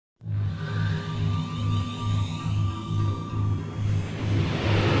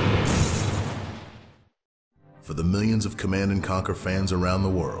for the millions of Command & Conquer fans around the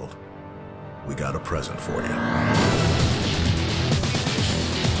world, we got a present for you.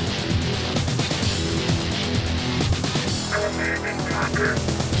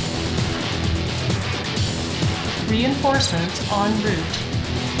 Reinforcements en route.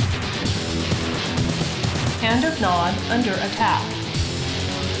 Hand of Nod under attack.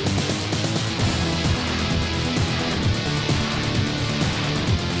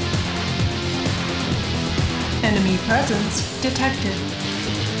 Enemy presence detected.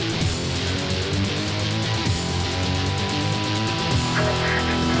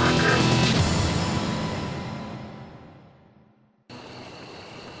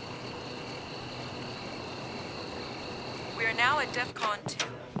 We are now at DEFCON 2.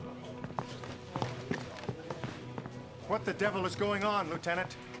 What the devil is going on,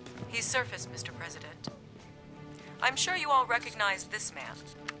 Lieutenant? He's surfaced, Mr. President. I'm sure you all recognize this man.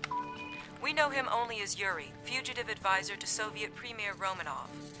 We know him only as Yuri, fugitive advisor to Soviet Premier Romanov.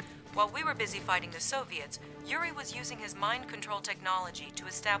 While we were busy fighting the Soviets, Yuri was using his mind control technology to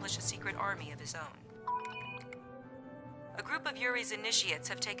establish a secret army of his own. A group of Yuri's initiates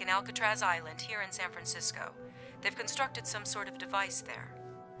have taken Alcatraz Island here in San Francisco. They've constructed some sort of device there.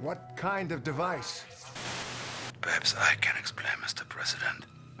 What kind of device? Perhaps I can explain, Mr. President.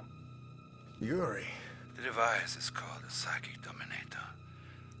 Yuri. The device is called a psychic Dominator.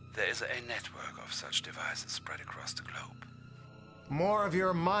 There is a network of such devices spread across the globe. More of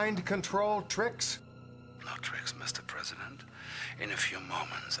your mind control tricks? No tricks, Mr. President. In a few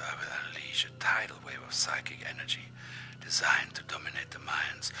moments, I will unleash a tidal wave of psychic energy designed to dominate the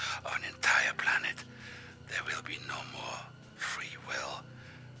minds of an entire planet. There will be no more free will,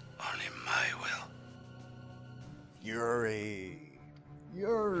 only my will. Yuri.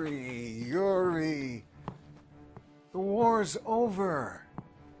 Yuri. The war's over.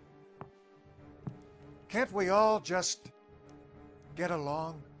 Can't we all just get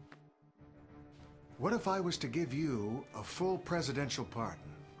along? What if I was to give you a full presidential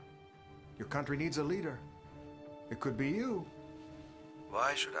pardon? Your country needs a leader. It could be you.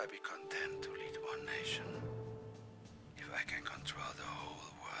 Why should I be content to lead one nation if I can control the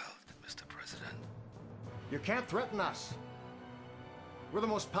whole world, Mr. President? You can't threaten us. We're the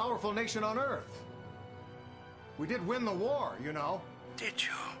most powerful nation on Earth. We did win the war, you know. Did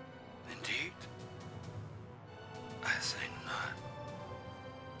you? Indeed? I say not.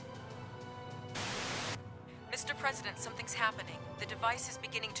 Mr. President, something's happening. The device is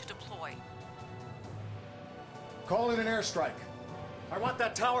beginning to deploy. Call in an airstrike. I want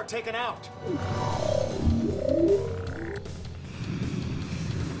that tower taken out.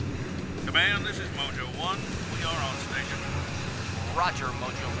 Command, this is Mojo 1. We are on station. Roger,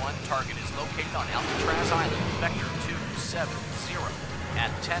 Mojo 1. Target is located on Alcatraz Island, Vector 270, at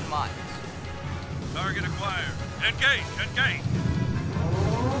 10 miles. Target acquired. Engage!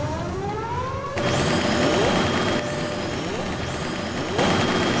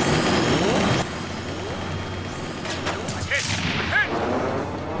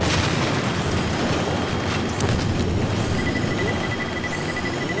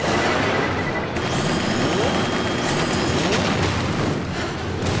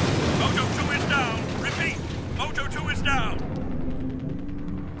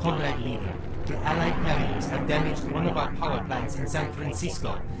 One of our power plants in San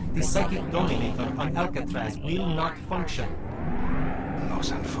Francisco. The psychic Dominator on Alcatraz will not function.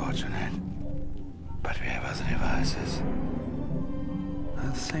 Most unfortunate. But we have other devices. I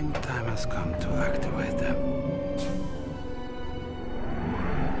think time has come to activate them.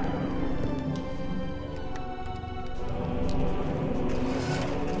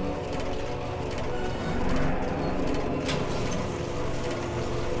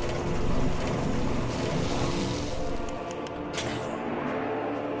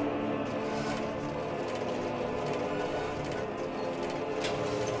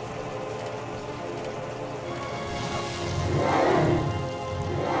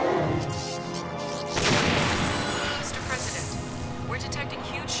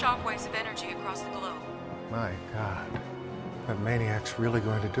 shockwaves of energy across the globe. My God, that maniac's really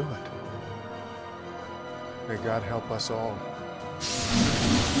going to do it. May God help us all.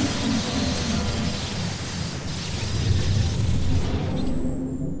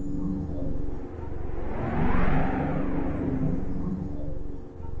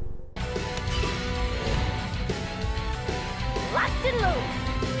 Locked and loaded.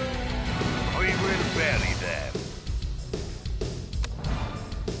 We will bury them.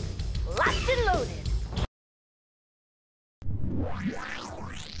 Locked and loaded.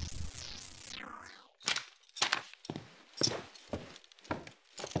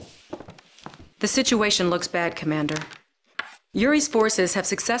 The situation looks bad, Commander. Yuri's forces have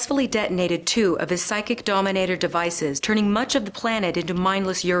successfully detonated 2 of his psychic Dominator devices, turning much of the planet into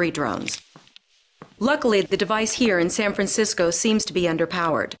mindless Yuri drones. Luckily, the device here in San Francisco seems to be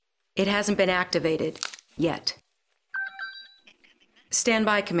underpowered. It hasn't been activated yet. Stand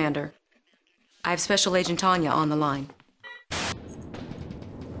by, Commander. I have Special Agent Tanya on the line.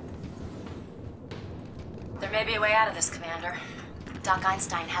 There may be a way out of this, Commander. Doc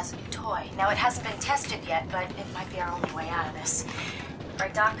Einstein has a new toy. Now, it hasn't been tested yet, but it might be our only way out of this.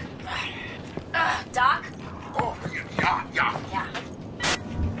 Right, Doc? Doc? Oh, yeah.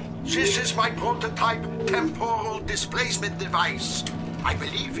 This is my prototype temporal displacement device. I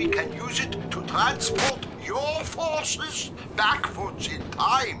believe we can use it to transport your forces backwards in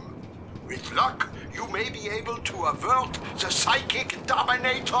time. With luck, you may be able to avert the psychic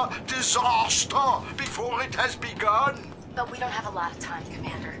Dominator disaster before it has begun. But we don't have a lot of time,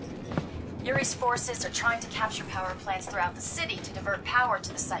 Commander. Yuri's forces are trying to capture power plants throughout the city to divert power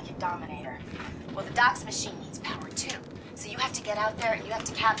to the psychic Dominator. Well, the Doc's machine needs power too. So you have to get out there and you have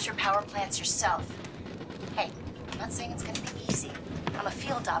to capture power plants yourself. Hey, I'm not saying it's gonna be easy. I'm a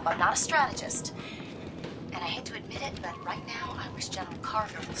field op, I'm not a strategist. And I hate to admit it, but right now I wish General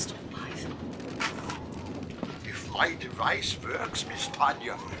Carter was still alive. If my device works, Miss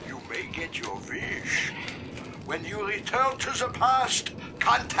Tanya, you may get your wish. When you return to the past,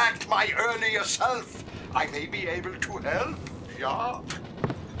 contact my earlier self. I may be able to help, yeah?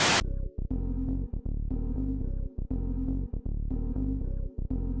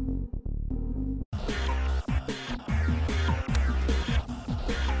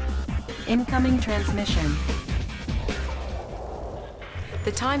 Incoming transmission.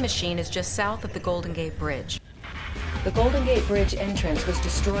 The time machine is just south of the Golden Gate Bridge. The Golden Gate Bridge entrance was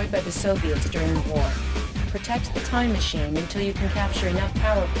destroyed by the Soviets during the war. Protect the time machine until you can capture enough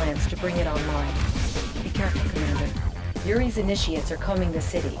power plants to bring it online. Be careful, Commander. Yuri's initiates are combing the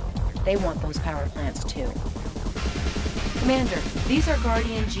city. They want those power plants too. Commander, these are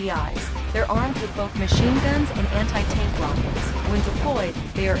Guardian GIs. They're armed with both machine guns and anti-tank rockets. When deployed,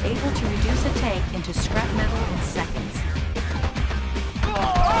 they are able to reduce a tank into scrap metal in seconds.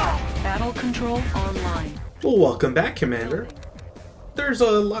 Battle control online. Well, welcome back, Commander. There's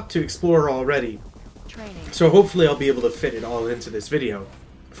a lot to explore already, so hopefully I'll be able to fit it all into this video.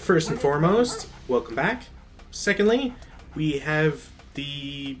 First and foremost, welcome back. Secondly, we have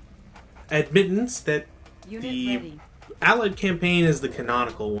the admittance that the Allied campaign is the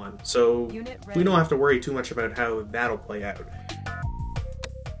canonical one, so we don't have to worry too much about how that'll play out.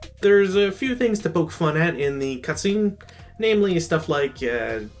 There's a few things to poke fun at in the cutscene, namely stuff like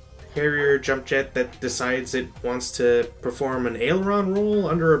Harrier jump jet that decides it wants to perform an aileron roll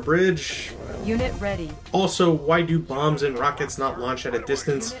under a bridge. Unit ready. Also, why do bombs and rockets not launch at a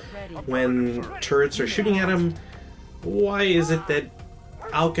distance when turrets are shooting at them? Why is it that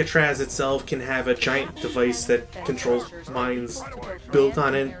Alcatraz itself can have a giant device that controls mines built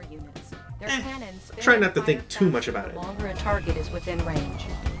on it? Try not to think too much about it. Longer a target is within range.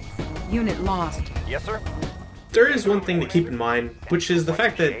 Unit lost. Yes, sir. There is one thing to keep in mind, which is the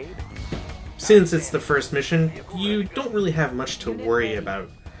fact that since it's the first mission, you don't really have much to worry about.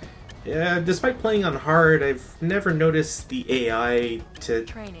 Despite playing on hard, I've never noticed the AI to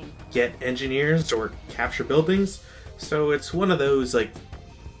get engineers or capture buildings, so it's one of those, like,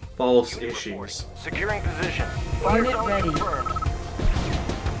 false issues. Securing position. Unit ready.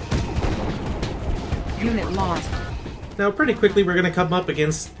 Unit lost. Now, pretty quickly, we're going to come up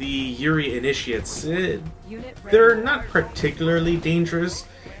against the Yuri initiates. They're not particularly dangerous.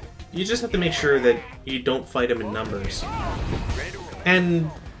 You just have to make sure that you don't fight them in numbers.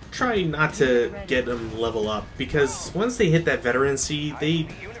 And try not to get them level up, because once they hit that veterancy, they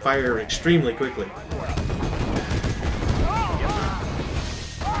fire extremely quickly.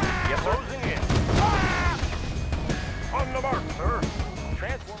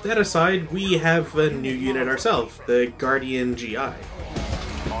 That aside, we have a new unit ourselves, the Guardian GI. On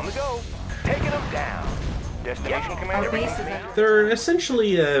the go. Taking them down. Destination commander. They're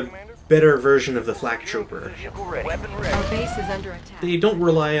essentially a better version of the Flak Trooper. Our base is under attack. They don't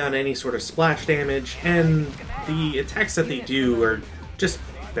rely on any sort of splash damage, and the attacks that they do are just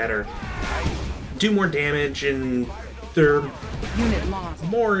better. Do more damage, and they're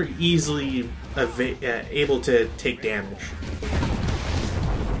more easily able to take damage.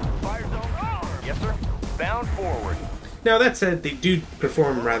 Yes, sir. Bound forward. Now, that said, they do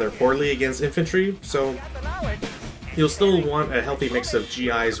perform rather poorly against infantry, so you'll still want a healthy mix of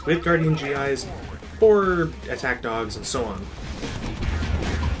GIs with Guardian GIs, or attack dogs, and so on.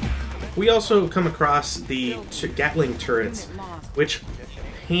 We also come across the Gatling turrets, which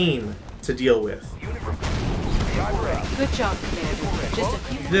pain to deal with. Good job, Commander. Just a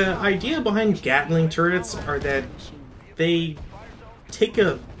few. The idea behind Gatling turrets are that they take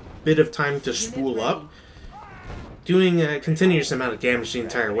a bit of time to spool up, doing a continuous amount of damage the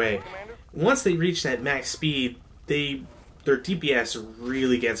entire way. Once they reach that max speed, their DPS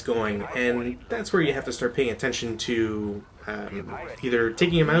really gets going, and that's where you have to start paying attention to either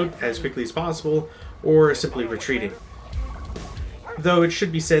taking them out as quickly as possible or simply retreating. Though it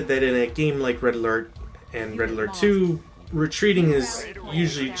should be said that in a game like Red Alert and Red Alert 2, retreating is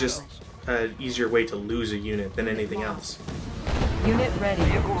usually just an easier way to lose a unit than anything else. Unit ready.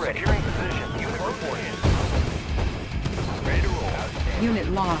 Vehicle ready. Securing position. Unit reporting. Ready to roll. Unit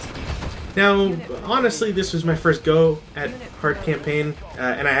lost. Now, honestly, this was my first go at hard campaign,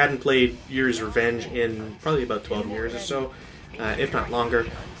 and I hadn't played Yuri's Revenge in probably about 12 years or so, if not longer.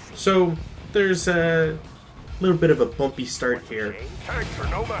 So there's a little bit of a bumpy start here. Search for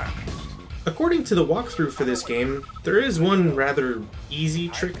no mark. According to the walkthrough for this game, there is one rather easy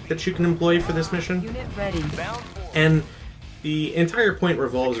trick that you can employ for this mission, Unit ready. and the entire point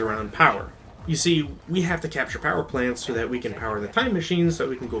revolves around power. You see, we have to capture power plants so that we can power the time machine, so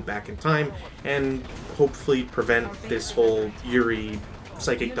we can go back in time and hopefully prevent this whole Yuri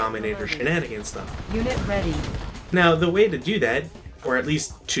Psychic Dominator shenanigan stuff. Unit ready. Now, the way to do that, or at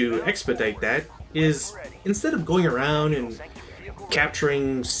least to expedite that, is instead of going around and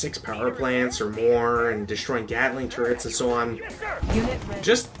capturing 6 power plants or more and destroying Gatling turrets and so on,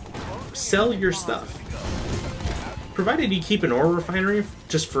 just sell your stuff. Provided you keep an ore refinery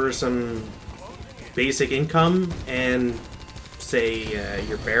just for some basic income and, say,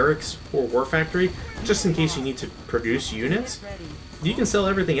 your barracks or war factory, just in case you need to produce units, you can sell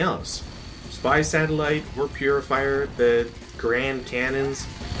everything else. Spy satellite, war purifier, the grand cannons.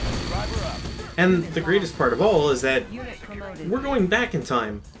 And the greatest part of all is that we're going back in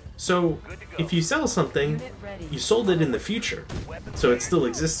time. So if you sell something, you sold it in the future, so it still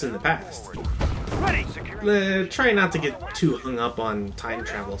exists in the past. Try not to get too hung up on time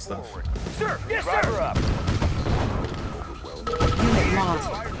travel stuff. Sir, yes, sir. Up. Unit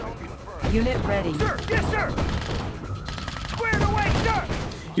lost. Unit ready. Sir, yes, sir. Squared away, sir.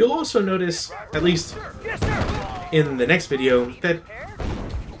 You'll also notice, at least Yes, sir. in the next video, that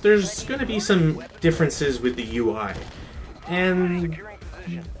there's going to be some differences with the UI. And,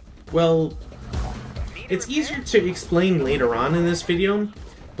 well, it's easier to explain later on in this video,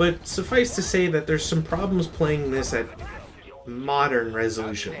 but suffice to say that there's some problems playing this at modern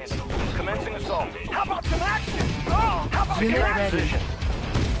resolutions. Commencing assault. How about some action? Oh, how about Unit your ready. position?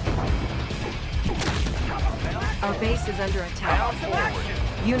 Our base is under attack. Bound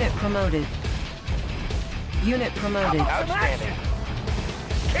forward. Unit promoted. Unit promoted. Outstanding.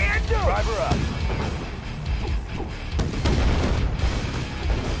 Can do. Driver up.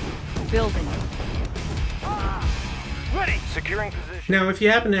 Building. Ready. Securing position. Now, if you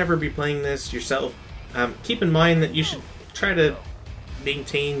happen to ever be playing this yourself, keep in mind that you should try to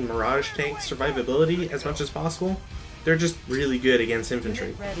maintain Mirage tank survivability as much as possible. They're just really good against infantry.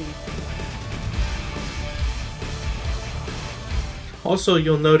 Unit ready. Also,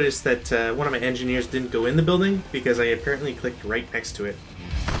 you'll notice that one of my engineers didn't go in the building because I apparently clicked right next to it.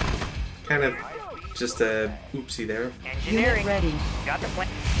 Kind of just a oopsie there. Unit ready. Got the plan.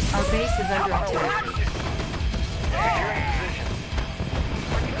 Our base is under attack. Securing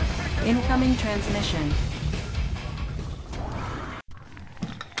position. Incoming transmission.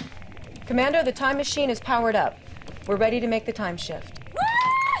 Commander, the time machine is powered up. We're ready to make the time shift.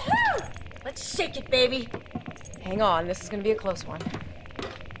 Woo-hoo! Let's shake it, baby. Hang on, this is going to be a close one.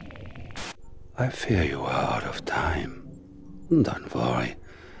 I fear you are out of time. Don't worry,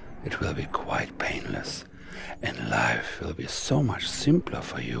 it will be quite painless, and life will be so much simpler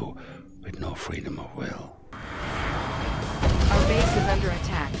for you with no freedom of will. Our base is under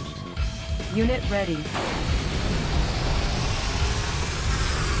attack. Unit ready.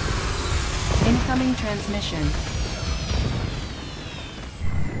 Incoming transmission.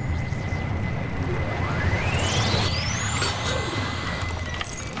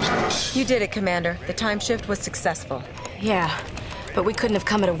 You did it, Commander. The time shift was successful. Yeah, but we couldn't have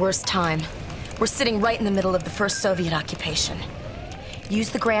come at a worse time. We're sitting right in the middle of the first Soviet occupation. Use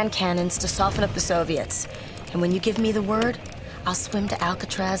the Grand Cannons to soften up the Soviets. And when you give me the word, I'll swim to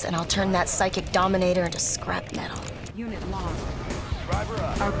Alcatraz and I'll turn that psychic Dominator into scrap metal. Unit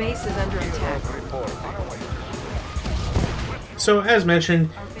lost. Our base is under attack. So, as mentioned,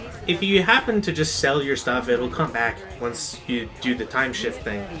 if you happen to just sell your stuff, it'll come back once you do the time shift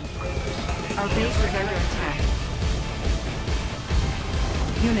thing. Our base is under attack.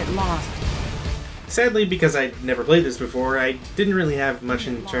 Unit lost. Sadly, because I'd never played this before, I didn't really have much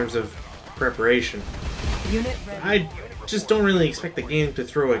in terms of preparation. Unit ready. I just don't really expect the game to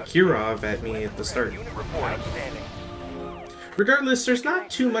throw a Kirov at me at the start. Regardless, there's not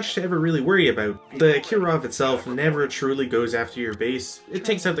too much to ever really worry about. The Kirov itself never truly goes after your base. It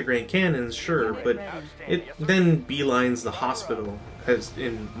takes out the Grand Cannons, sure, but it then beelines the hospital, as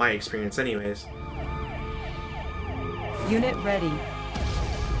in my experience anyways. Unit ready.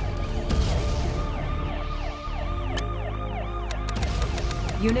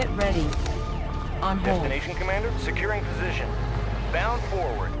 Unit ready. On hold. Destination, Commander. Securing position. Bound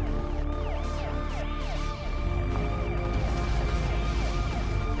forward.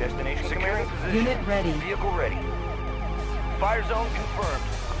 Destination, securing position. Unit ready. Vehicle ready. Fire zone confirmed.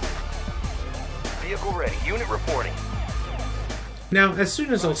 Vehicle ready. Unit reporting. Now, as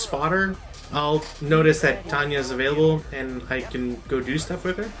soon as I'll spot her, I'll notice that Tanya's available and I can go do stuff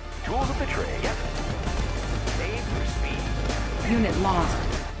with her. Tools of the trade. Save your speed. Unit lost.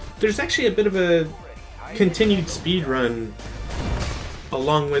 There's actually a bit of a continued speed run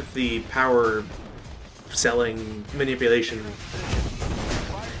along with the power selling manipulation.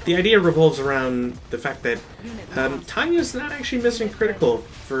 The idea revolves around the fact that Tanya's not actually missing critical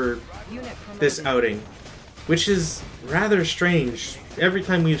for this outing, which is rather strange. Every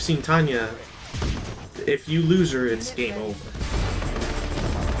time we've seen Tanya, if you lose her, it's game over.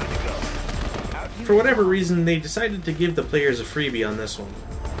 For whatever reason, they decided to give the players a freebie on this one.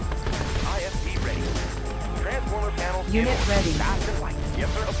 Unit ready.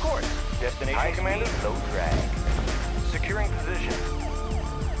 Yes, sir. Of course. Destination, Commander. Low drag. Securing position.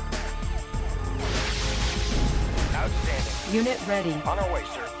 Outstanding. Unit ready. On our way,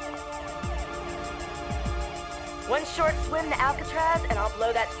 sir. One short swim to Alcatraz, and I'll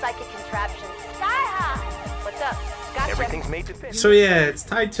blow that psychic contraption sky high. What's up? Gotcha. Everything's made to fit. So yeah, it's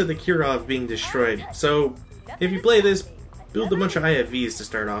tied to the Kirov being destroyed. So if you play this, build a bunch of IFVs to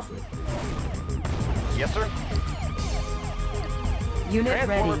start off with. Yes, sir. Unit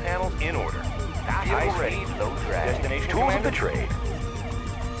Transformer ready. panels in order. Vehicle ready. Low drag. Destination, tools of the trade.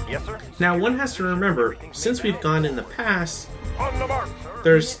 Yes, sir. Now one has to remember, since we've gone in the past, On the mark, sir.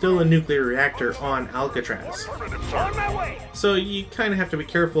 there's still a nuclear reactor on Alcatraz. On my way. So you kind of have to be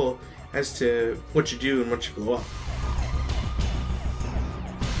careful as to what you do and what you blow up.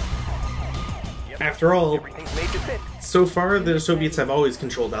 After all, Everything's made to fit. so far the Soviets have always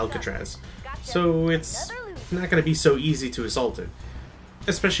controlled Alcatraz, so it's not going to be so easy to assault it.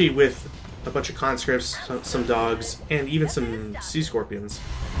 Especially with a bunch of conscripts, some dogs, and even some sea scorpions.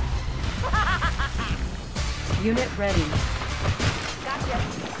 Unit ready.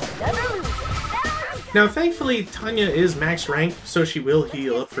 Now thankfully Tanya is max rank, so she will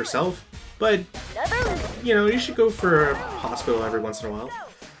heal up herself, but you know, you should go for a hospital every once in a while.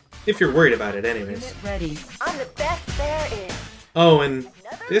 If you're worried about it anyways. Unit ready. I'm the best there is. Oh, and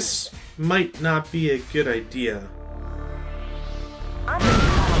this might not be a good idea.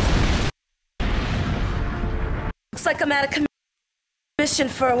 Looks like I'm out of commission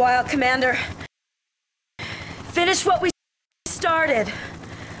for a while, Commander. Finish what we started.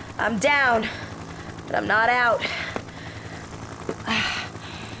 I'm down, but I'm not out.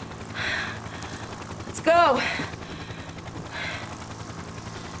 Let's go.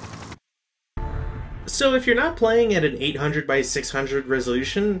 So if you're not playing at an 800 by 600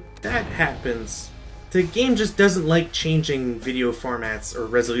 resolution, that happens. The game just doesn't like changing video formats or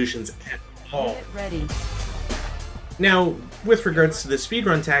resolutions at all. Unit ready. Now, with regards to the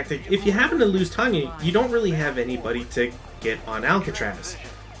speedrun tactic, if you happen to lose Tanya, you don't really have anybody to get on Alcatraz.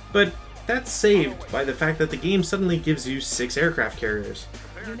 But that's saved by the fact that the game suddenly gives you 6 aircraft carriers.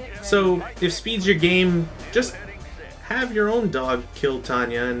 So, if speed's your game, just have your own dog kill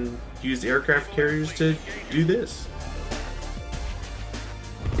Tanya and use the aircraft carriers to do this.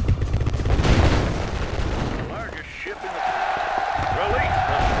 Largest ship in the fleet. Release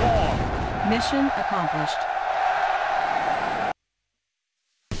the swarm. Mission accomplished.